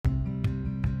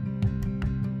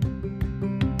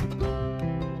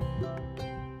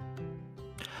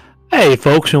Hey,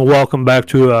 folks, and welcome back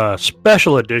to a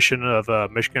special edition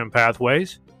of Michigan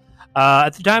Pathways. At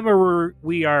the time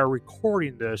we are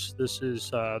recording this, this is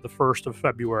the 1st of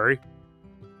February.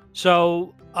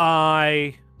 So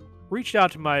I reached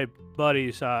out to my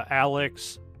buddies,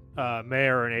 Alex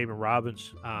Mayer and Aben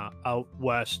Robbins out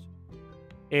west.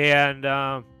 And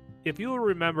if you'll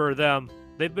remember them,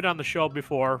 they've been on the show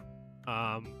before.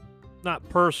 Not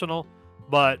personal,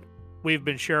 but we've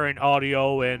been sharing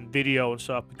audio and video and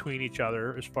stuff between each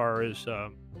other as far as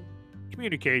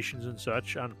communications and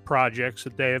such on projects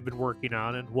that they have been working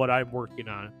on and what I'm working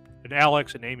on. And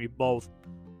Alex and Amy both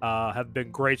have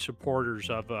been great supporters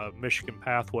of Michigan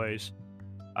Pathways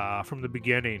from the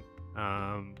beginning.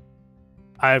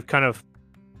 Alex kind of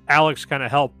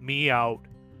helped me out,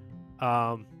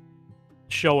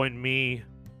 showing me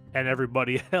and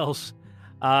everybody else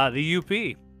the UP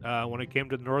when it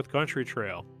came to the North Country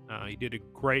Trail. He did a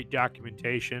great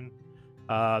documentation,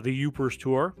 the Yoopers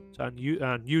Tour. It's on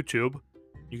YouTube.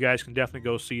 You guys can definitely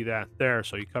go see that there.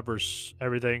 So he covers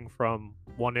everything from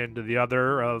one end to the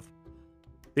other of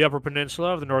the Upper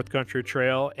Peninsula of the North Country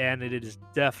Trail, and it is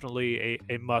definitely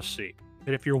a must-see.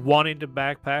 And if you're wanting to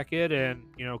backpack it and,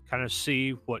 kind of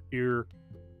see what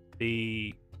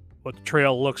the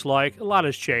trail looks like, a lot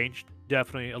has changed.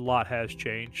 Definitely a lot has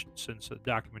changed since the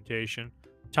documentation.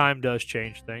 Time does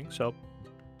change things, so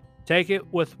take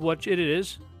it with what it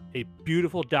is, a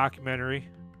beautiful documentary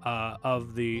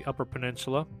of the Upper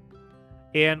Peninsula.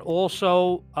 And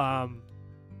also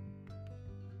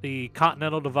the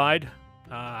Continental Divide.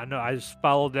 I know I just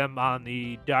followed them on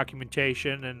the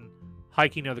documentation and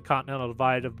hiking of the Continental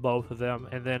Divide of both of them.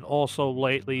 And then also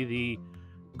lately the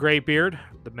Graybeard,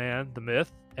 the Man, the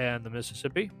Myth, and the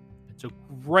Mississippi. It's a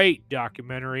great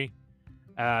documentary.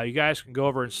 You guys can go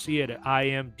over and see it at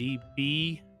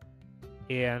IMDb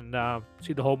and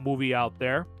see the whole movie out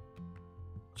there.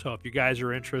 So if you guys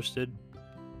are interested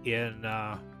in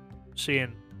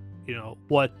seeing,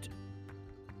 what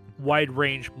Wide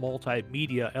Range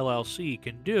Multimedia LLC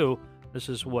can do, this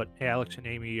is what Alex and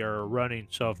Amy are running.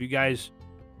 So if you guys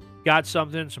got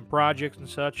something, some projects and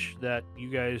such that you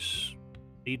guys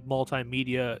need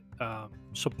multimedia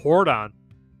support on,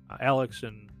 Alex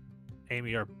and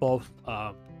Amy are both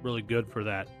really good for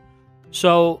that.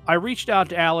 So I reached out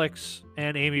to Alex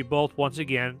and Amy both once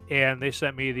again, and they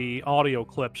sent me the audio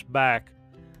clips back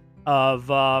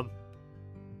of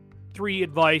 3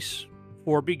 advice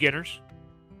for beginners,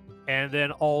 and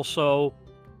then also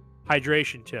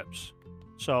hydration tips.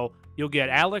 So you'll get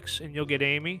Alex and you'll get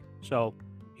Amy. So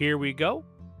here we go.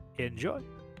 Enjoy.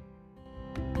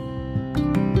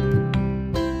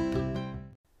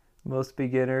 Most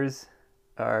beginners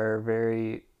are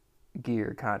very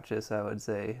gear conscious, I would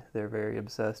say. They're very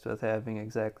obsessed with having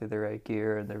exactly the right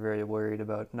gear, and they're very worried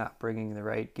about not bringing the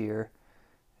right gear.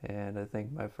 And I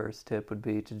think my first tip would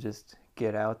be to just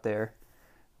get out there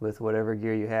with whatever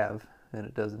gear you have, and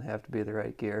it doesn't have to be the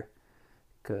right gear,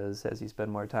 because as you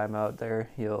spend more time out there,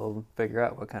 you'll figure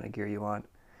out what kind of gear you want,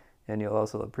 and you'll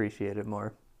also appreciate it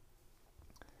more.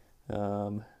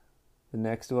 The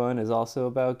next one is also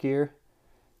about gear,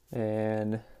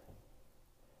 and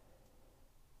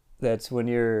that's when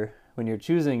you're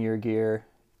choosing your gear,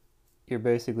 you're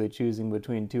basically choosing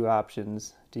between 2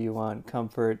 options. Do you want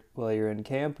comfort while you're in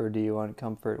camp, or do you want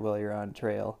comfort while you're on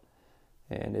trail?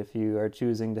 And if you are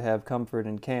choosing to have comfort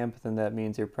in camp, then that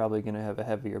means you're probably going to have a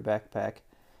heavier backpack,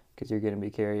 because you're going to be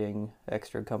carrying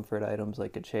extra comfort items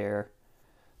like a chair,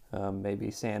 maybe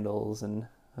sandals, and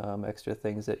extra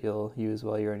things that you'll use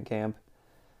while you're in camp.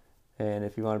 And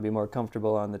if you want to be more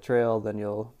comfortable on the trail, then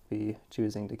you'll be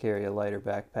choosing to carry a lighter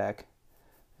backpack.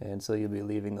 And so you'll be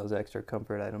leaving those extra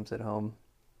comfort items at home.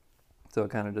 So it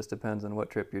kind of just depends on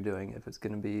what trip you're doing. If it's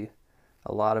going to be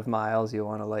a lot of miles, you'll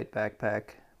want a light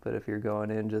backpack. But if you're going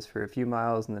in just for a few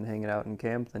miles and then hanging out in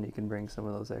camp, then you can bring some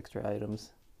of those extra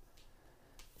items.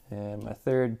 And my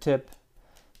third tip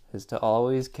is to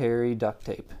always carry duct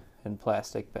tape in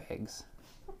plastic bags.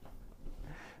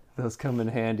 Those come in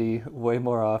handy way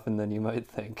more often than you might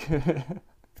think.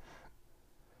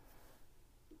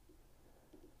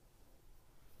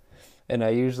 And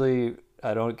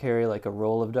I don't carry like a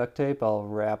roll of duct tape. I'll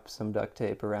wrap some duct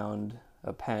tape around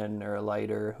a pen or a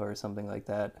lighter or something like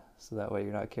that, so that way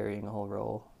you're not carrying a whole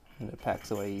roll and it packs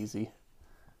away easy.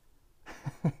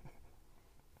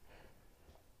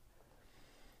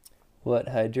 What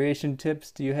hydration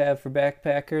tips do you have for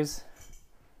backpackers?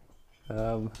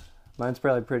 Mine's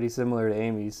probably pretty similar to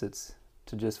Amy's. It's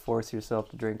to just force yourself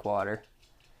to drink water,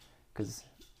 because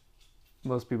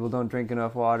most people don't drink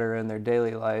enough water in their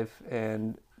daily life,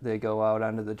 and they go out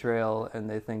onto the trail and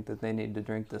they think that they need to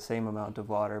drink the same amount of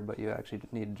water, but you actually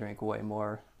need to drink way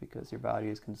more because your body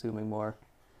is consuming more.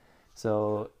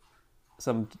 So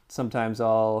sometimes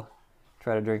I'll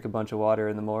try to drink a bunch of water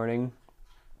in the morning,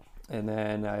 and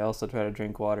then I also try to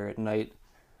drink water at night,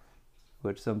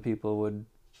 which some people would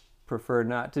prefer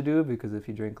not to do, because if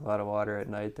you drink a lot of water at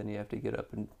night, then you have to get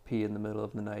up and pee in the middle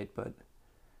of the night. But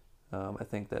I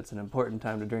think that's an important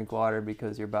time to drink water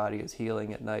because your body is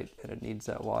healing at night and it needs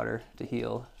that water to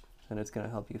heal, and it's going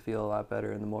to help you feel a lot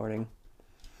better in the morning.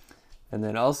 And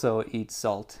then also eat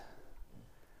salt.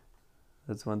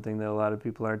 That's one thing that a lot of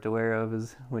people aren't aware of,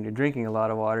 is when you're drinking a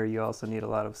lot of water, you also need a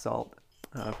lot of salt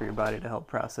for your body to help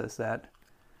process that.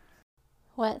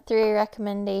 What 3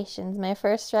 recommendations? My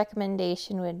first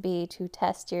recommendation would be to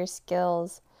test your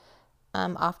skills.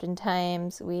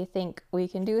 Oftentimes we think we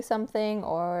can do something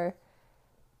or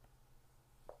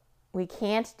we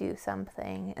can't do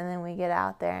something, and then we get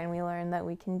out there and we learn that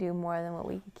we can do more than what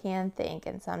we can think,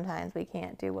 and sometimes we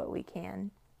can't do what we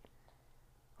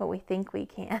think we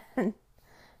can.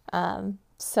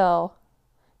 So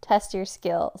test your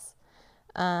skills.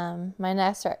 My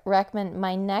next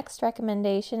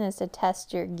recommendation is to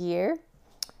test your gear.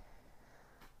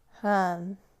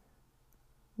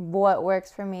 What works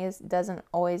for me doesn't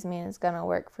always mean it's going to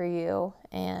work for you,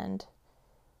 and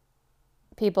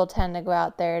people tend to go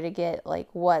out there to get like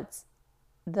what's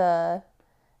the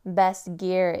best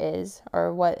gear is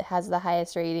or what has the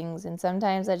highest ratings, and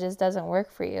sometimes that just doesn't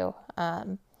work for you.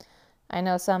 I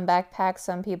know some backpacks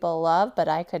some people love, but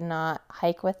I could not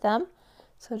hike with them.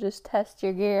 So just test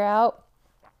your gear out.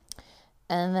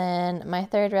 And then my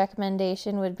third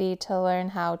recommendation would be to learn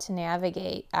how to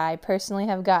navigate. I personally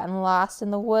have gotten lost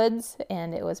in the woods,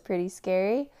 and it was pretty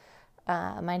scary.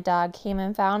 My dog came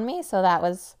and found me, so that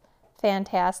was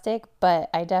fantastic, but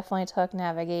I definitely took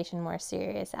navigation more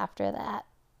serious after that.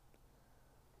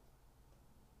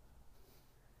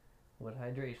 What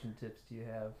hydration tips do you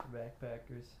have for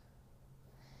backpackers?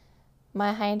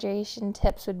 My hydration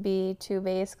tips would be to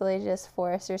basically just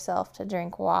force yourself to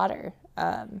drink water.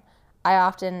 I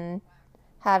often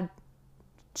have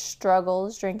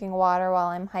struggles drinking water while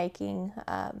I'm hiking.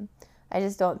 I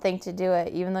just don't think to do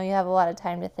it. Even though you have a lot of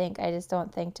time to think, I just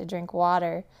don't think to drink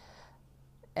water.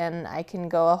 And I can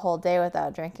go a whole day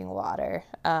without drinking water.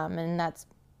 And that's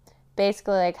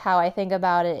basically like how I think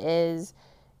about it is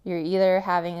you're either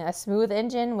having a smooth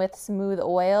engine with smooth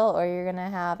oil, or you're going to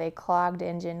have a clogged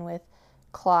engine with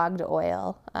clogged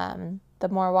oil. The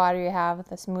more water you have,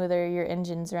 the smoother your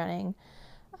engine's running.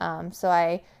 So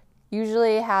I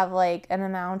usually have like an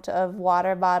amount of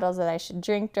water bottles that I should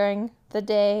drink during the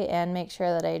day and make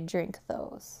sure that I drink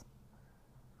those.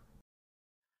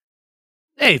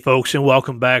 Hey, folks, and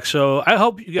welcome back. So I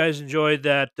hope you guys enjoyed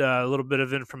that little bit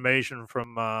of information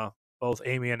from both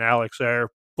Amy and Alex there.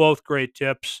 Both great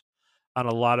tips on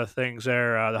a lot of things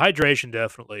there. The hydration,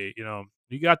 definitely.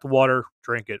 You got the water,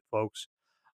 drink it, folks.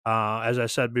 As I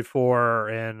said before,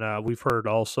 and we've heard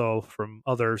also from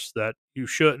others that you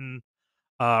shouldn't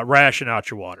ration out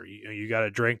your water. You got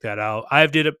to drink that out.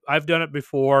 I've done it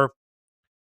before,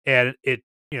 and it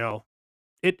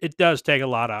does take a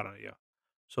lot out of you.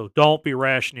 So don't be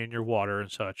rationing your water and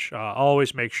such.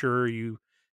 Always make sure you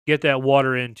get that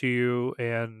water into you,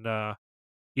 and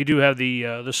you do have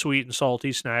the sweet and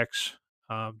salty snacks.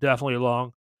 Definitely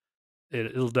along.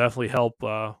 It'll definitely help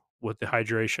with the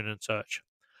hydration and such.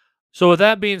 So with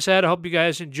that being said, I hope you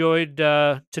guys enjoyed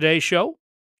today's show,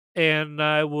 and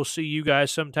I will see you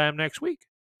guys sometime next week.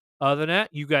 Other than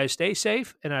that, you guys stay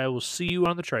safe, and I will see you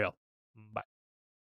on the trail. Bye.